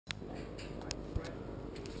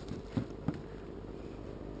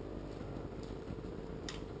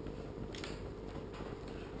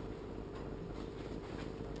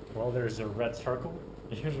well, there's a red circle.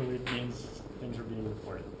 Usually it means things are being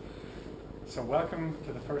recorded. So welcome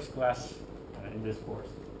to the first class in this course,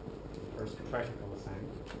 first practical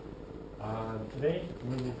assignment. Today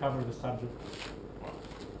we will cover the subject, well,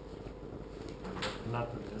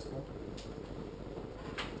 not with this one.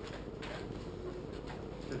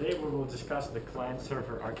 Today we will discuss the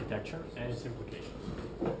client-server architecture and its implications.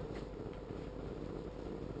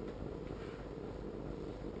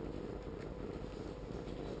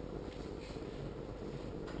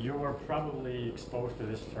 You were probably exposed to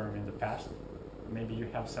this term in the past. Maybe you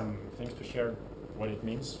have some things to share what it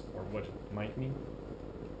means or what it might mean.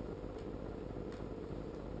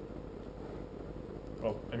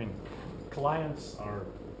 Well, I mean, clients are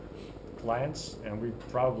clients, and we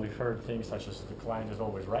probably heard things such as the client is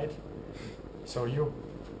always right. So you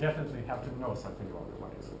definitely have to know something about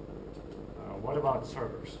clients. What about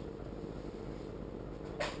servers?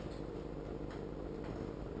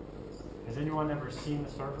 Has anyone ever seen a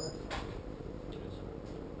server?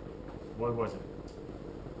 What was it?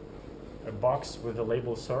 A box with the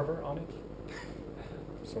label server on it?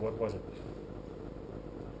 So what was it?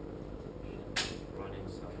 Running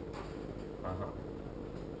stuff. Uh-huh.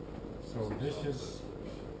 So this is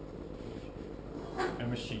a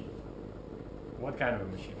machine. What kind of a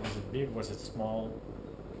machine? Was it big? Was it small?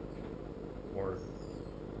 Or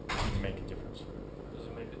did it make a difference? Does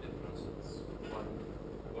it make a difference? It's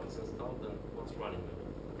what's installed and what's running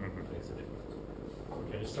makes a difference.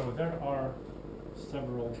 Okay, so there are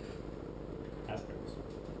several aspects.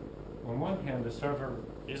 On one hand, the server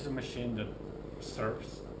is a machine that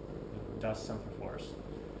serves, that does something for us.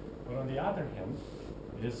 But on the other hand,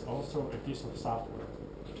 it is also a piece of software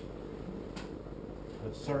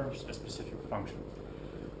that serves a specific function.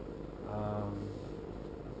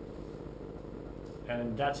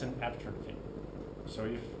 And that's an abstract thing. So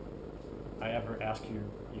if I ever ask you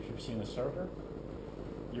if you've seen a server,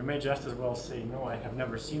 you may just as well say, no, I have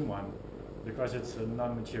never seen one, because it's a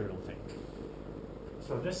non-material thing.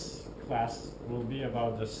 So this class will be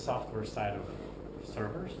about the software side of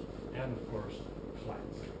servers and, of course,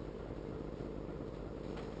 clients.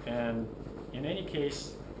 And in any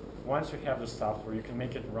case, once you have the software, you can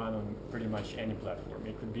make it run on pretty much any platform.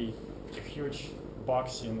 It could be a huge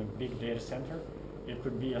box in a big data center. It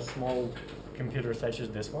could be a small computer such as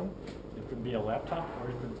this one. It could be a laptop,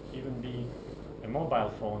 or it could even be a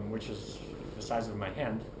mobile phone, which is the size of my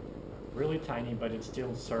hand, really tiny, but it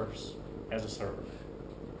still serves as a server.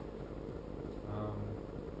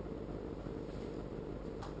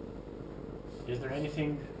 Is there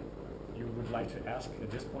anything you would like to ask at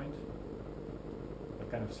this point? What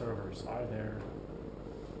kind of servers are there?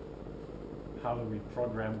 How do we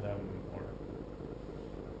program them? Or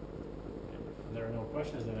if there are no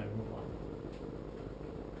questions, then I move on.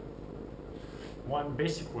 One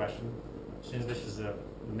basic question, since this is a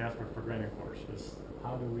network programming course, is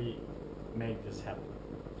how do we make this happen?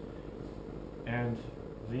 And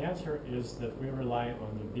the answer is that we rely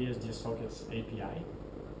on the BSD sockets API.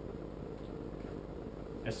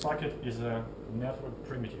 A socket is a network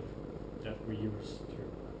primitive that we use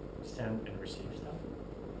to send and receive stuff.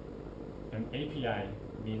 An API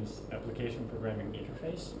means application programming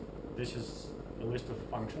interface. This is a list of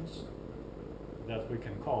functions that we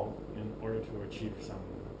can call in order to achieve some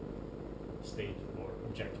state or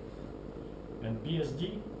objective. And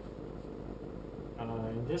BSD,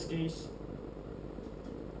 in this case,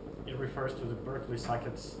 it refers to the Berkeley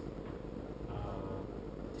sockets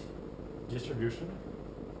distribution.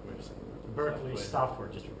 Berkeley software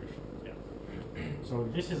distribution. Yeah. So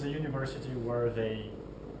this is a university where they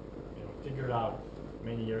figured out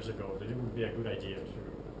many years ago that it would be a good idea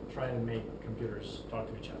to try and make computers talk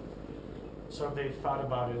to each other. So they thought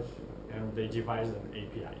about it and they devised an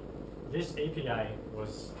API. This API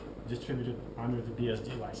was distributed under the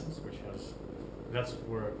BSD license, which that's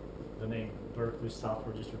where the name Berkeley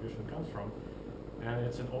Software Distribution comes from. And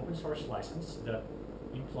it's an open source license that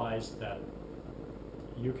implies that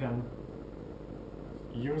you can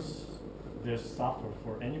use this software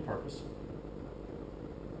for any purpose,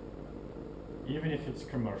 even if it's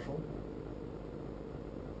commercial.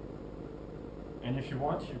 And if you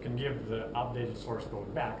want, you can give the updated source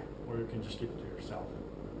code back, or you can just keep it to yourself,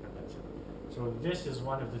 and that's it. So this is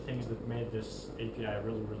one of the things that made this API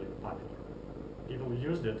really, really popular. People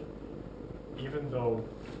used it even though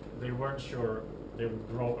they weren't sure they would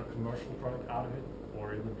grow a commercial product out of it,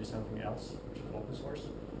 or it would be something else, which is open source.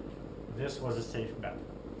 This was a safe bet.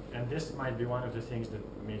 And this might be one of the things that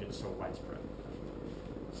made it so widespread.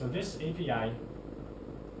 So this API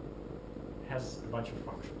has a bunch of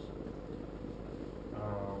functions.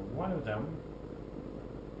 One of them,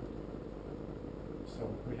 so So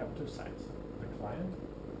we have two sides, the client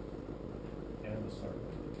and the server.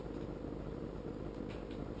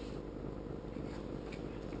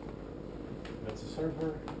 That's a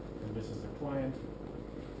server, and this is the client.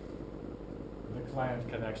 The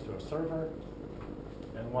client connects to a server,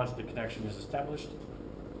 and once the connection is established,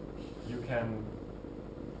 you can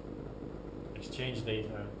exchange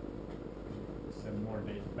data, send more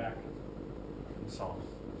data back, and so on.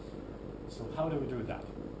 So how do we do that?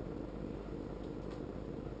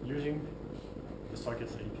 Using the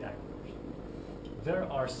sockets API.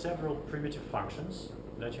 There are several primitive functions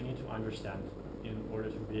that you need to understand in order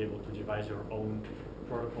to be able to devise your own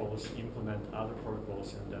protocols, implement other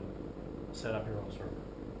protocols, and then set up your own server.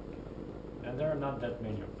 And there are not that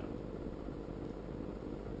many of them.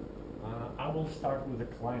 I will start with the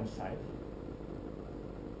client side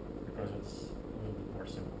because it's a little bit more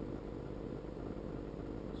simple.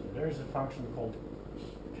 So there is a function called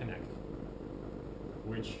connect,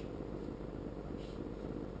 which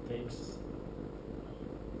takes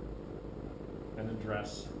an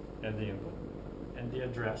address and the input. And the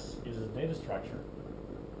address is a data structure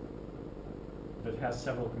that has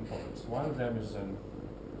several components. One of them is an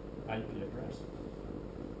IP address.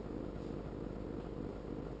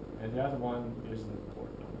 And the other one is the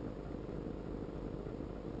port number.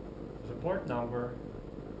 The port number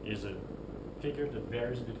is a figure that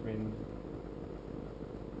varies between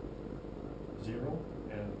 0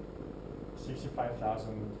 and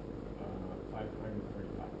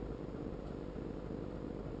 65,535.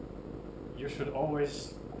 You should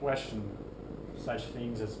always question such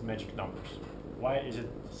things as magic numbers. Why is it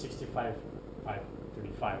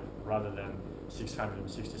 65,535 rather than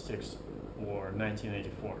 666 or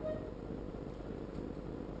 1984?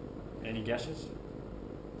 Any guesses?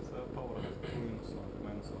 It's a power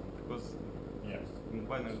minus one, because Yes. in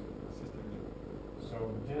binary system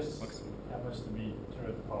So this maximum. happens to be 2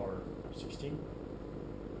 to the power 16.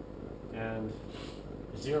 And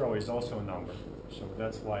 0 is also a number. So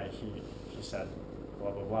that's why he said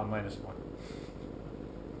blah blah blah minus 1.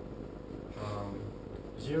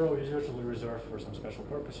 0 is usually reserved for some special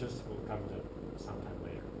purposes. We'll come to that sometime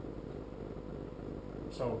later.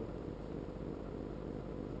 So,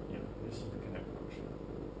 yeah, this is the connect function.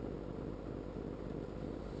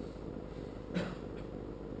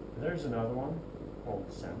 There's another one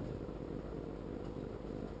called send,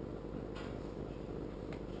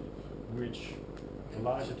 which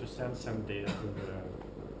allows you to send some data to the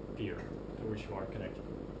peer to which you are connected.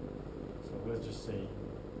 So let's just say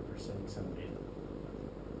we're sending some data.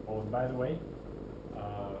 Oh, and by the way,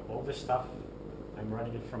 all this stuff, I'm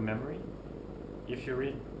running it from memory. If you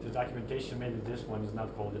read the documentation, maybe this one is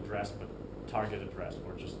not called address, but target address,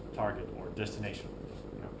 or just target or destination.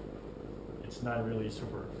 You know, it's not really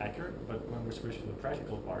super accurate, but when we switch to the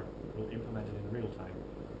practical part, we'll implement it in real time.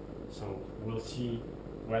 So we'll see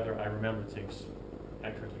whether I remember things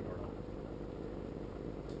accurately or not.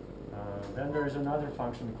 Then there is another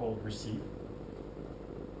function called receive.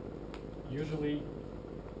 Usually,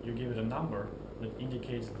 you give it a number that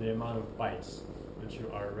indicates the amount of bytes that you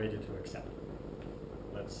are ready to accept.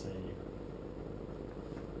 Let's say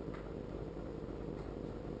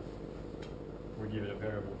we give it a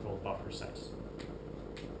variable called buffer size.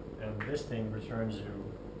 And this thing returns you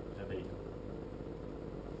the data.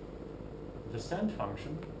 The send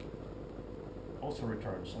function also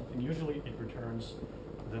returns something. Usually it returns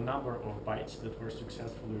the number of bytes that were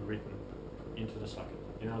successfully written into the socket.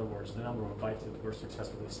 In other words, the number of bytes that were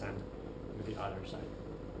successfully sent to the other side.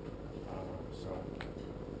 So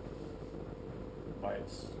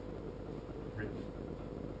bytes written.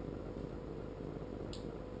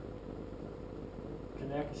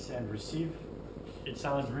 Connect, send, receive. It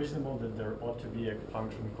sounds reasonable that there ought to be a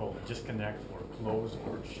function called disconnect or close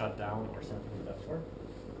or shut down or something of that sort.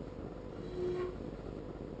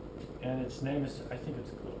 And its name is, I think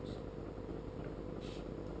it's close.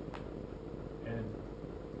 And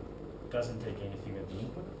it doesn't take anything at the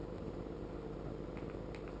input.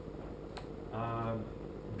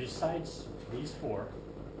 Besides these 4,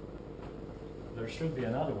 there should be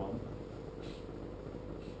another one,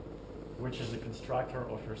 which is the constructor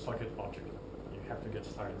of your socket object. You have to get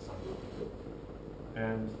started somehow.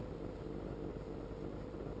 And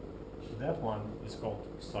that one is called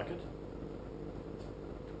socket.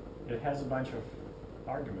 It has a bunch of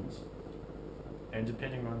arguments, and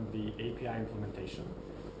depending on the API implementation,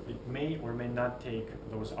 it may or may not take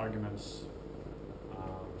those arguments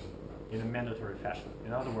in a mandatory fashion.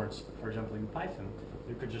 In other words, for example, in Python,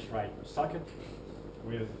 you could just write socket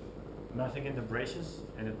with nothing in the braces,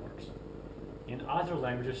 and it works. In other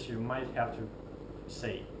languages, you might have to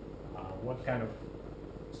say what kind of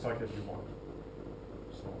socket you want.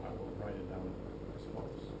 write it down as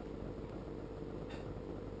follows.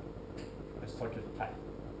 A socket type.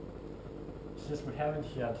 Since we haven't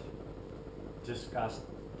yet discussed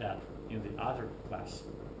that in the other class,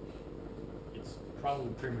 it's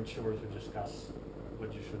probably premature to discuss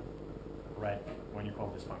what you should write when you call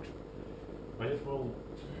this function. But it will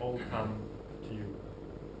all come to you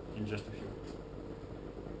in just a few weeks.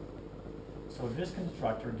 So this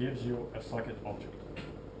constructor gives you a socket object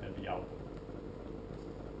at the output.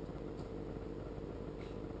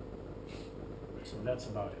 So that's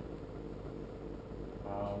about it.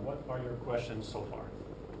 What are your questions so far?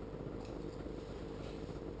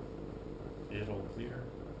 Is it all clear?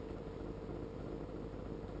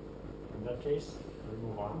 In that case, we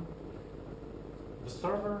move on. The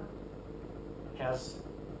server has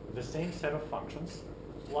the same set of functions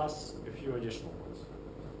plus a few additional ones.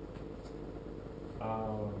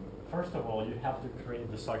 First of all, you have to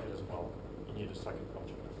create the socket as well. You need a socket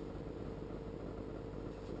object.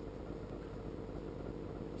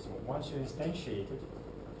 So once you instantiate it,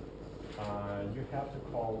 you have to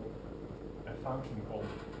call a function called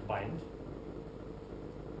bind.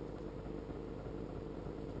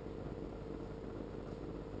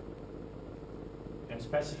 And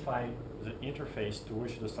specify the interface to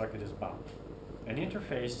which the socket is bound. An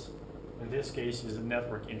interface, in this case, is a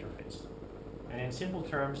network interface. And in simple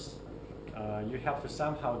terms, you have to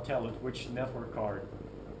somehow tell it which network card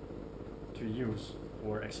to use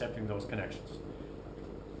for accepting those connections.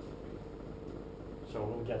 So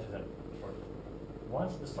we'll get to that shortly.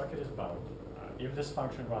 Once the socket is bound, if this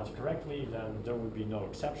function runs correctly, then there will be no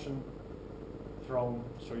exception thrown,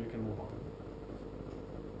 so you can move on.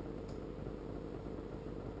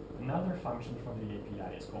 Another function from the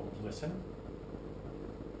API is called listen.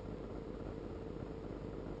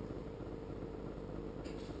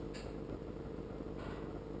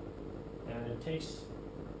 And it takes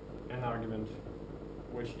an argument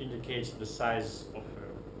which indicates the size of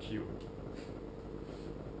a queue.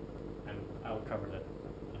 And I'll cover that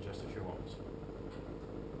in just a few moments.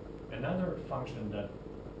 Another function that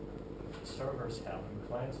servers have and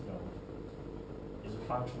clients don't is a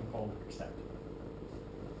function called accept.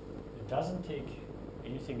 It doesn't take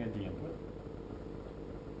anything at the input,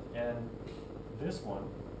 and this one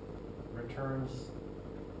returns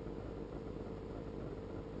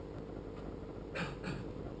the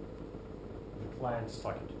client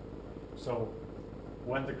socket. So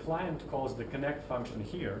when the client calls the connect function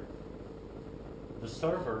here, the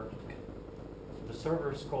server's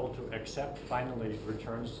call to accept finally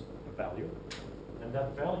returns a value, and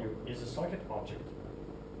that value is a socket object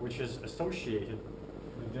which is associated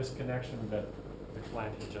with this connection that the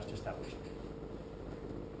client has just established.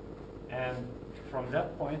 And from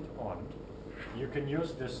that point on, you can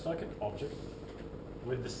use this socket object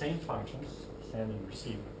with the same functions, send and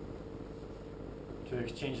receive, to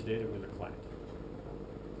exchange data with the client.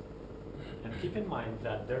 And keep in mind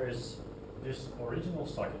that there is this original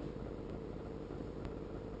socket.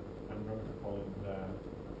 I'm going to call it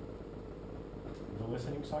the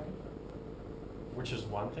listening socket, which is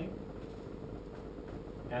one thing,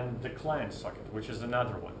 and the client socket, which is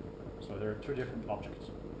another one. So there are two different objects.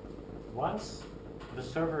 Once the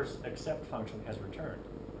server's accept function has returned,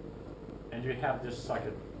 and you have this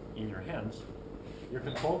socket in your hands, you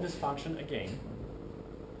can call this function again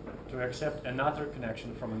to accept another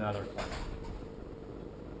connection from another client.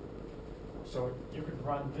 So you could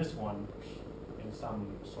run this one in some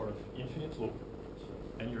sort of infinite loop,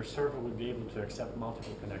 and your server would be able to accept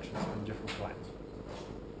multiple connections from different clients.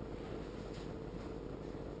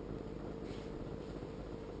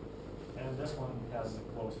 And this one has a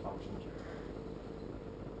close function here.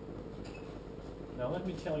 Now let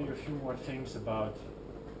me tell you a few more things about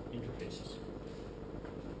interfaces.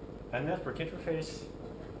 A network interface,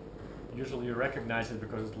 usually you recognize it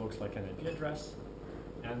because it looks like an IP address,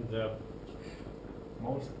 and the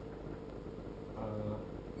most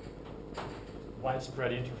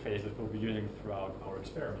widespread interface that we'll be using throughout our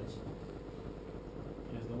experiments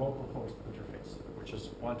is the local host interface, which is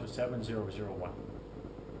 127.0.0.1.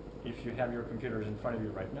 If you have your computers in front of you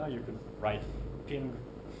right now, you could write ping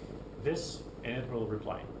this and it will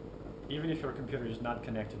reply, even if your computer is not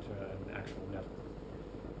connected to an actual network.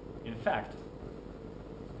 In fact,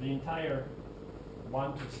 the entire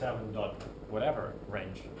 1 to 7 dot whatever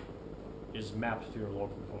range is mapped to your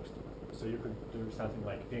local host. So you could do something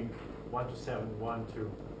like ping 1 to 7, 1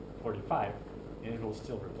 to 45, and it will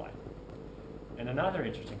still reply. And another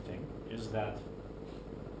interesting thing is that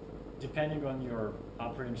depending on your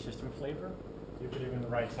operating system flavor, you could even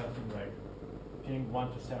write something like ping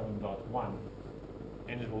 1 to 7.1,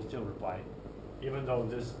 and it will still reply, even though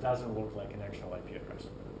this doesn't look like an actual IP address.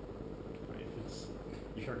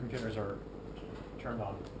 if your computers are turned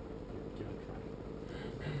on, give it a try.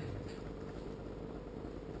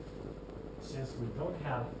 Since we don't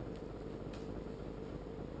have,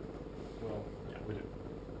 well, yeah, we do.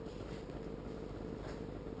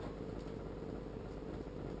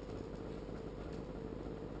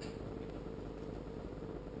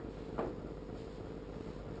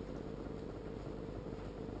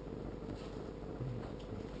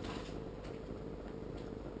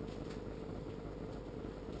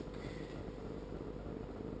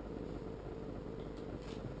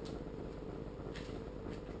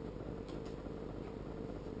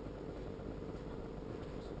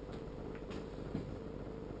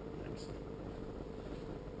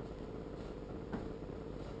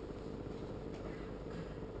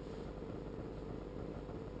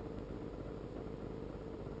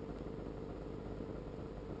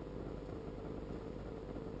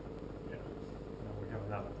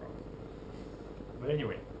 Another problem. But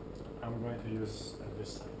anyway, I'm going to use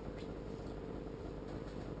this side first.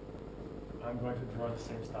 I'm going to draw the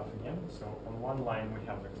same stuff again. So on one line we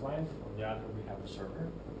have the client, on the other we have the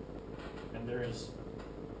server. And there is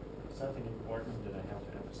something important that I have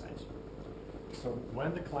to emphasize. So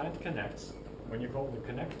when the client connects, when you call the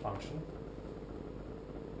connect function,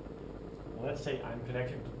 let's say I'm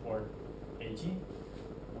connecting to port 80,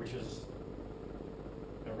 which is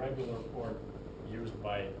a regular port used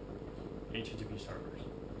by HTTP servers.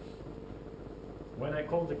 When I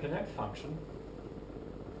call the connect function,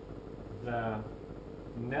 the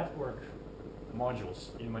network modules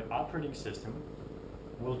in my operating system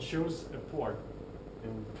will choose a port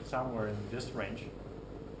somewhere in this range,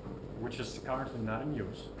 which is currently not in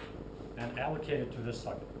use, and allocate it to this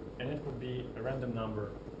socket. And it could be a random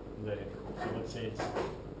number in that interval. So let's say it's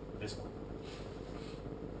this one.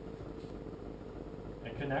 A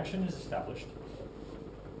connection is established.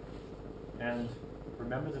 And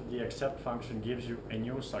remember that the accept function gives you a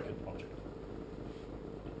new socket object.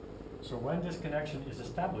 So when this connection is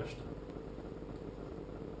established,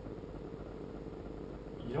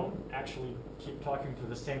 you don't actually keep talking to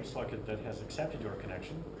the same socket that has accepted your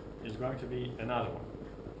connection. It's going to be another one.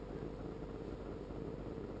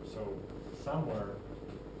 So somewhere,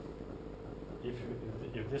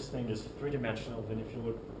 if this thing is three-dimensional, then if you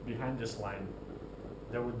look behind this line,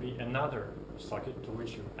 there would be another socket to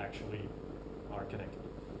which you actually are connected.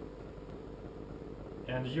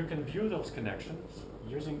 And you can view those connections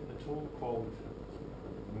using a tool called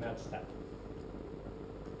netstat.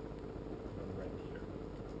 Right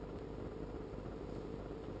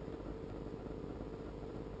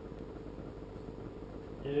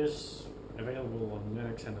here. It is available on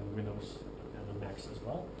Linux and on Windows and on Macs as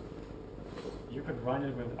well. You could run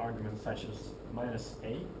it with arguments such as -a,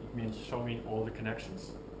 it means show me all the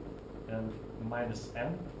connections, and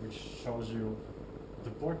 -n, which shows you the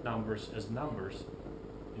port numbers as numbers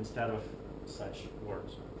instead of such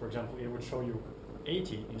words. For example, it would show you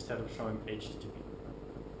 80 instead of showing HTTP.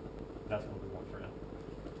 That's what we want for now.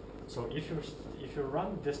 So if you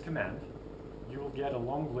run this command, you will get a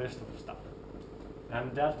long list of stuff.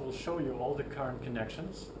 And that will show you all the current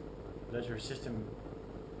connections that your system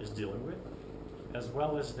is dealing with, as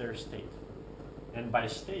well as their state. And by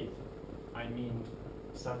state, I mean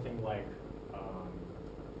something like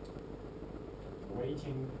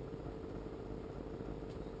waiting,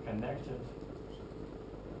 connected,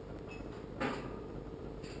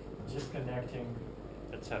 disconnecting,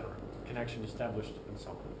 etc. Connection established, and so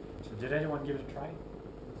on. So did anyone give it a try?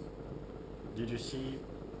 Did you see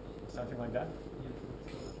something like that?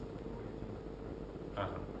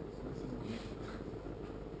 Uh-huh.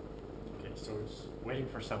 Okay, so it's waiting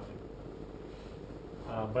for something.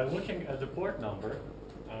 By looking at the port number,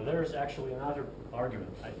 there is actually another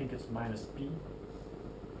argument. I think it's -p,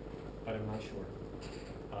 but I'm not sure.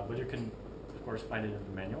 But you can, of course, find it in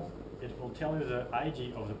the manual. It will tell you the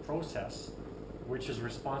ID of the process which is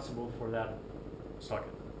responsible for that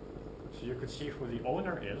socket. So you could see who the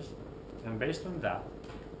owner is, and based on that,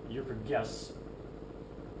 you could guess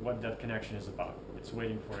what that connection is about. It's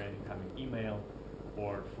waiting for an incoming email,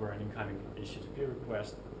 or for an incoming HTTP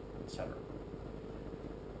request, etc.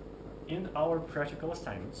 In our practical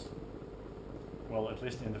assignments, well, at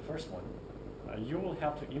least in the first one, you will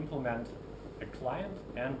have to implement a client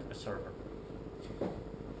and a server.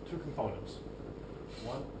 Two components,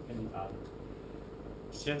 one and the other.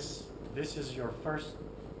 Since this is your first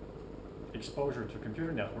exposure to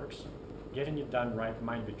computer networks, getting it done right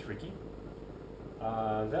might be tricky.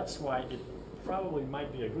 That's why it probably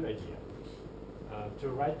might be a good idea to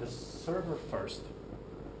write the server first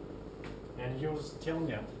and use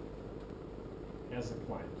telnet as a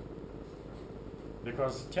client.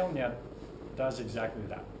 Because telnet does exactly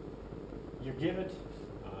that. You give it,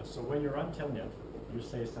 so when you run telnet, you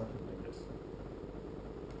say something like this.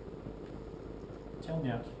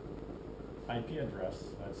 Telnet IP address,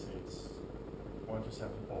 let's say it's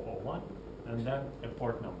 127.0.0.1, and then a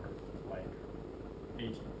port number, like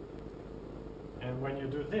 80. And when you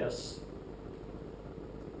do this,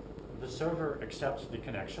 the server accepts the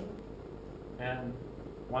connection, and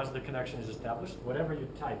once the connection is established, whatever you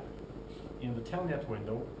type in the telnet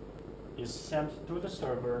window is sent to the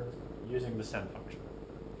server using the send function.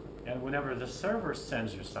 And whenever the server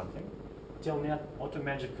sends you something, telnet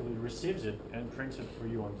automatically receives it and prints it for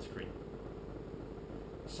you on the screen.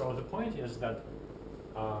 So the point is that,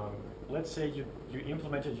 let's say you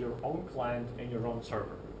implemented your own client and your own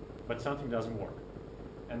server, but something doesn't work.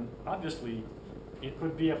 And obviously, it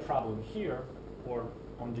could be a problem here or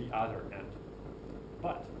on the other end.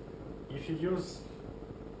 But if you use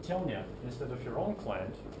telnet instead of your own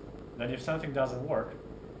client, then if something doesn't work,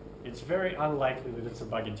 it's very unlikely that it's a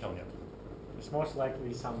bug in telnet. It's most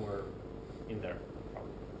likely somewhere in there.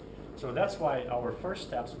 So that's why our first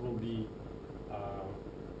steps will be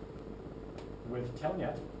with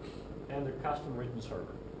telnet and a custom written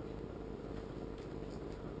server.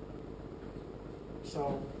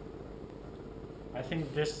 So I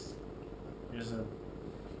think this is an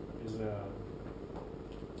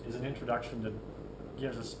introduction that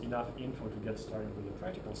gives us enough info to get started with the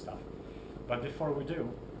practical stuff. But before we do,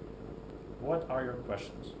 what are your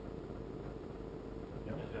questions?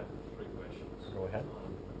 Yeah? I have 3 questions. Go ahead.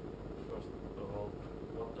 First of all,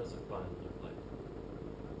 what does a client look like?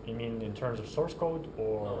 You mean in terms of source code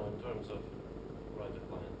or? No, in terms of write a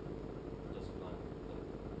client. What does a client look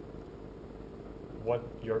like? What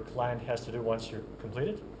your client has to do once you're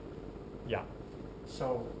completed? Yeah.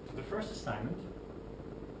 So the first assignment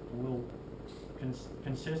will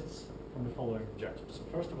consists from the following objectives. So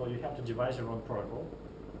first of all, you have to devise your own protocol,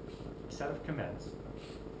 a set of commands,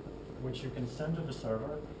 which you can send to the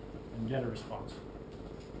server and get a response.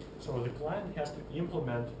 So the client has to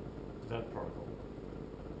implement that protocol.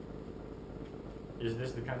 Is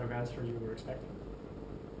this the kind of answer you were expecting?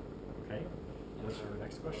 Okay. What's your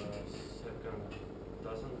next question? Second,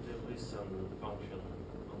 doesn't the listen function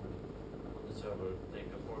on the server take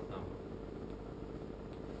a port number?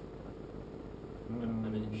 I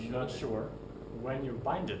mean, Not sure. When you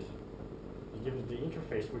bind it, you give it the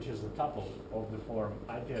interface, which is the tuple of the form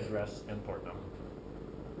IP address and port number.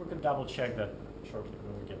 We could double check that shortly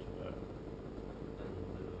when we get to the. And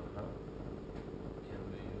can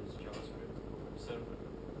we use JavaScript for server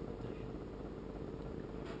implementation?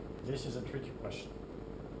 This is a tricky question.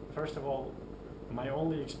 First of all, my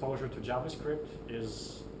only exposure to JavaScript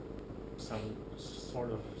is some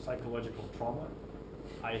sort of psychological trauma.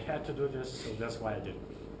 I had to do this, so that's why I did it.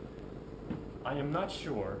 I am not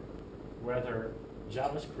sure whether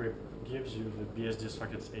JavaScript gives you the BSD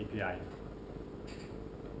sockets API,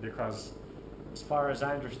 because as far as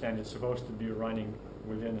I understand, it's supposed to be running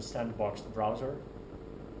within a sandboxed browser,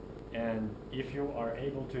 and if you are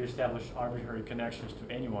able to establish arbitrary connections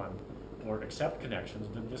to anyone or accept connections,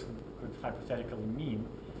 then this could hypothetically mean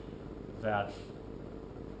that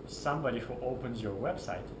somebody who opens your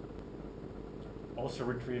website also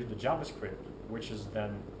retrieves the JavaScript, which is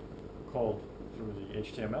then called through the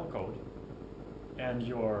HTML code, and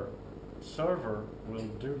your server will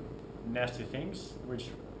do nasty things which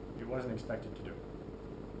it wasn't expected to do.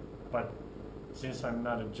 But since I'm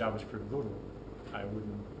not a JavaScript guru, I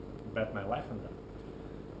wouldn't bet my life on that.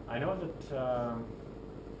 I know that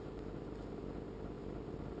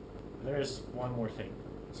there is one more thing.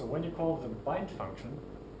 So when you call the bind function,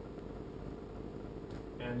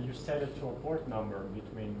 and you set it to a port number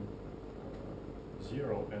between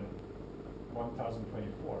 0 and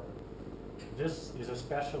 1024. This is a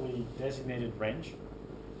specially designated range.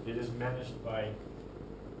 It is managed by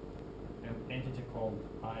an entity called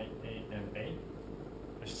IANA,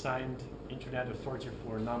 Assigned Internet Authority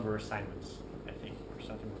for Number Assignments, I think, or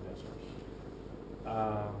something of that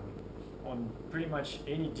sort. On pretty much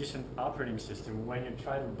any decent operating system, when you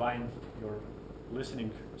try to bind your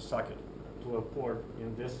listening socket to a port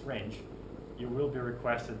in this range, you will be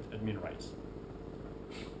requested admin rights.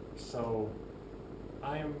 So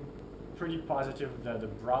I am pretty positive that the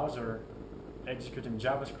browser executing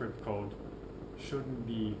JavaScript code shouldn't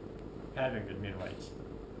be having admin rights,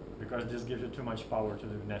 because this gives you too much power to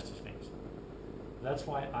do nasty things. That's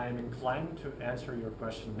why I am inclined to answer your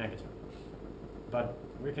question negative. But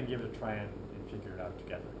we can give it a try and figure it out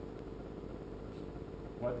together.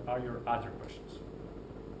 What are your other questions?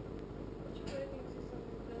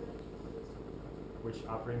 Which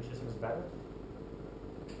operating system is better?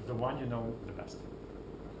 The one you know the best.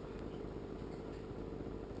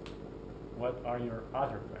 what are your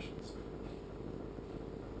other questions?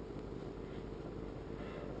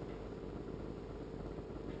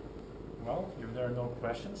 Well, if there are no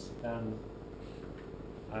questions, then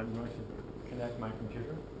I'm going to connect my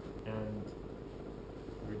computer and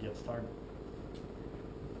we get started.